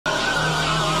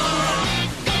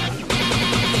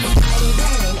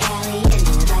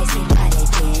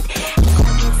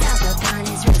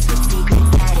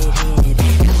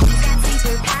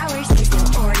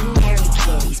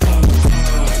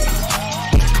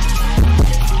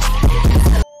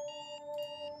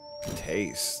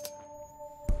Taste.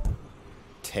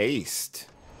 Taste.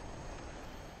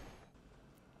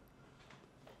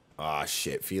 Ah,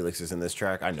 shit. Felix is in this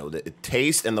track. I know that.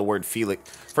 Taste and the word Felix.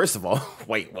 First of all,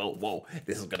 wait, whoa.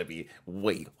 This is going to be,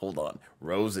 wait, hold on.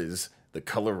 Roses, The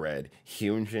Color Red,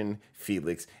 Hyunjin,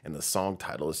 Felix, and the song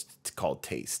title is called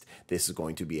Taste. This is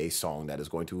going to be a song that is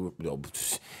going to,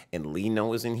 and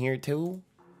Lino is in here too.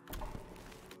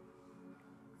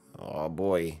 Oh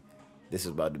boy. This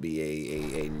is about to be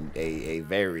a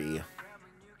very...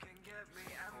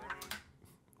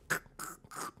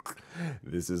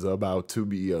 This is about to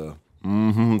be a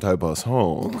type of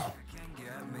song.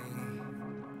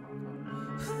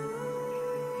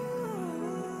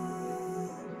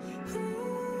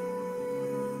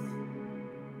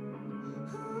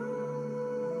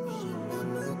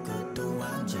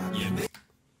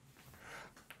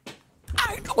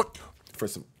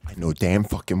 First of all, I know damn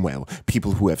fucking well,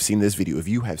 people who have seen this video, if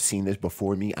you have seen this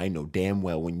before me, I know damn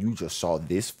well when you just saw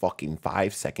this fucking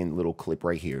 5-second little clip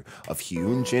right here of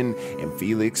Hyunjin and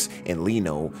Felix and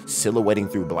Lino silhouetting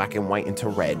through black and white into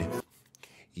red,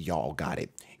 y'all got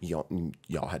it.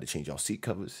 Y'all had to change y'all seat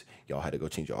covers. Y'all had to go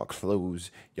change y'all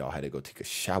clothes. Y'all had to go take a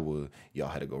shower. Y'all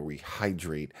had to go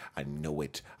rehydrate. I know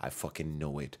it. I fucking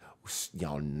know it.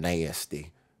 Y'all nasty.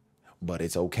 But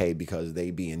it's okay because they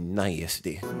being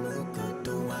nasty.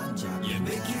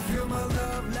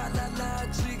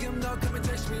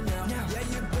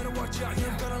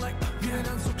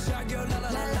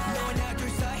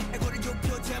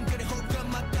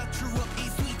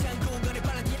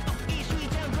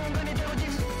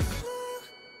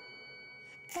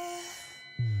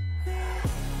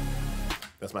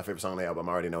 That's my favorite song on the album.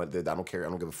 I already know it. I don't care. I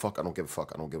don't give a fuck. I don't give a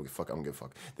fuck. I don't give a fuck. I don't give a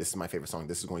fuck. This is my favorite song.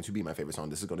 This is going to be my favorite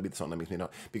song. This is going to be the song that makes me know.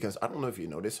 Because I don't know if you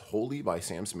noticed, Holy by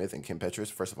Sam Smith and Kim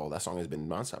Petras. First of all, that song has been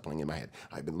nonstop playing in my head.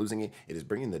 I've been losing it. It is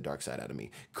bringing the dark side out of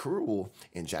me. Cruel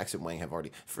and Jackson Wang have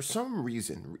already, for some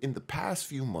reason, in the past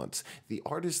few months, the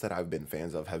artists that I've been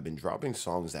fans of have been dropping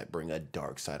songs that bring a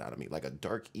dark side out of me. Like a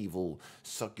dark, evil,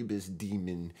 succubus,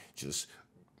 demon, just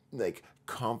like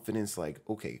confidence, like,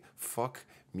 okay, fuck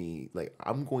me, like,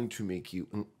 I'm going to make you.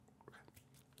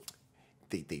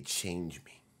 They change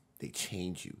me. They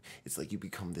change you. It's like you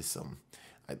become this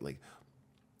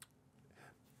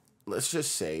let's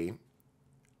just say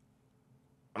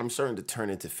I'm starting to turn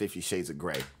into 50 Shades of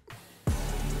Grey.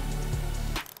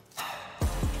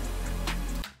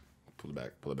 Pull it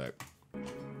back, pull it back.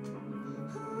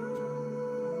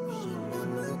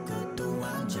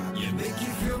 Yeah, make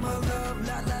you feel my love,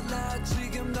 la la la.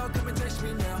 지금 너 come and touch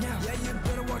me now. Yeah, you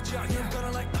better watch out. You're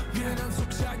gonna like 유난한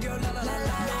속삭여, la la la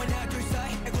la. 너나 둘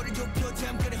사이 애고를 좁혀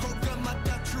잠깐의 호흡과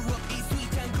맞다. True up 이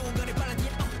스윗한 공간에 바라지.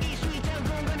 이 스윗한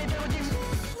공간에 떨어진.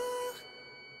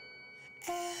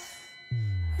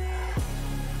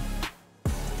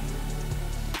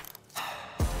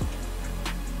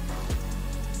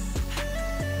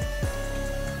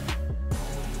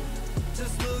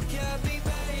 Just look at me,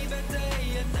 baby,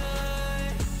 day and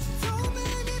night. So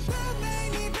many bad,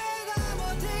 many bad, I'm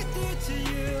addicted to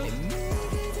you.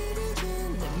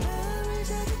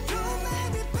 So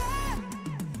many bad,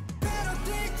 bad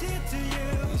addicted to you.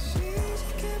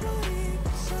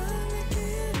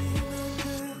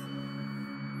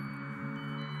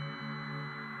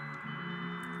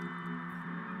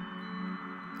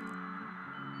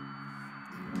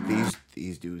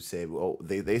 These dudes said, "Oh,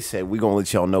 they said we gonna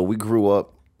let y'all know we grew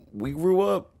up. We grew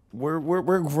up.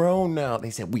 We're grown now." They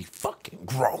said we fucking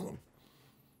grown.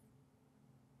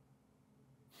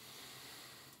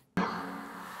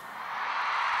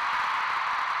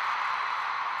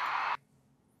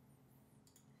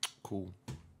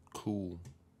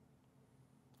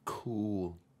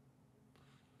 Cool.